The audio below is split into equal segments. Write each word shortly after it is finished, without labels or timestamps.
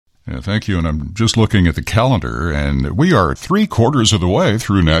Yeah, thank you. And I'm just looking at the calendar, and we are 3/4 of the way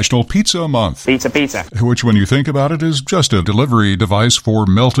through National Pizza Month. Pizza. Which, when you think about it, is just a delivery device for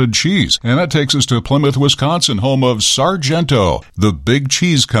melted cheese. And that takes us to Plymouth, Wisconsin, home of Sargento, the big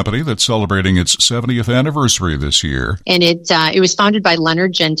cheese company that's celebrating its 70th anniversary this year. And it was founded by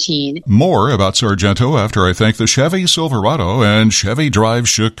Leonard Gentine. More about Sargento after I thank the Chevy Silverado and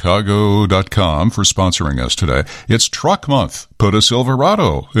ChevyDriveChicago.com for sponsoring us today. It's Truck Month. Put a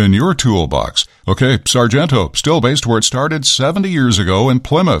Silverado in your toolbox. Okay, Sargento, still based where it started 70 years ago in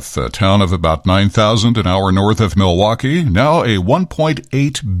Plymouth, a town of about 9,000 an hour north of Milwaukee, now a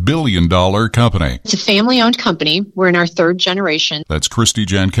 $1.8 billion company. It's a family-owned company. We're in our third generation. That's Christy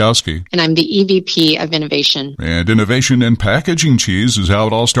Jankowski. And I'm the EVP of Innovation. And innovation in packaging cheese is how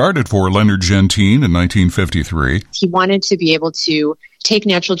it all started for Leonard Gentine in 1953. He wanted to be able to take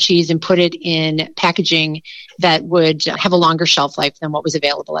natural cheese and put it in packaging that would have a longer shelf life than what was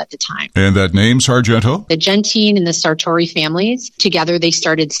available at the time. And that name, Sargento? The Gentine and the Sartori families, together they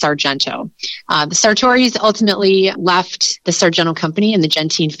started Sargento. The Sartoris ultimately left the Sargento company and the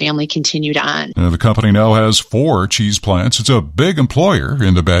Gentine family continued on. The company now has 4 cheese plants. It's a big employer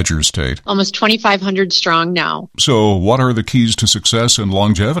in the Badger State. Almost 2,500 strong now. So what are the keys to success and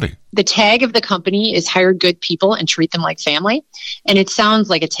longevity? The tag of the company is hire good people and treat them like family. And it sounds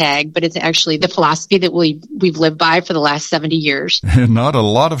like a tag, but it's actually the philosophy that we've lived by for the last 70 years. And not a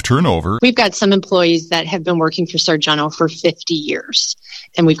lot of turnover. We've got some employees that have been working for Sargento for 50 years.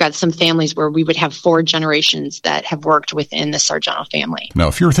 And we've got some families where we would have 4 generations that have worked within the Sargento family. Now,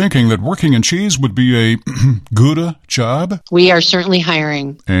 if you're thinking that working in cheese would be a gouda job, we are certainly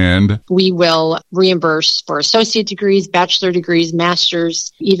hiring. And we will reimburse for associate degrees, bachelor degrees,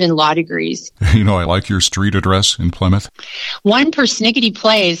 masters, even law degrees. You know, I like your street address in Plymouth. 1 Persnickety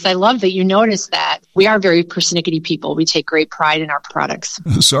Place. I love that you noticed that. We are very persnickety people. We take great pride in our products.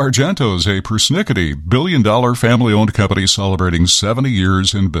 Sargento's a persnickety billion-dollar family-owned company celebrating 70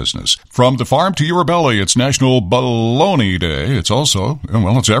 years in business. From the farm to your belly, it's National Bologna Day. It's also,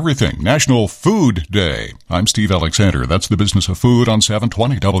 well, it's everything. National Food Day. I'm Steve Alexander. That's the business of food on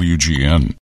 720 WGN.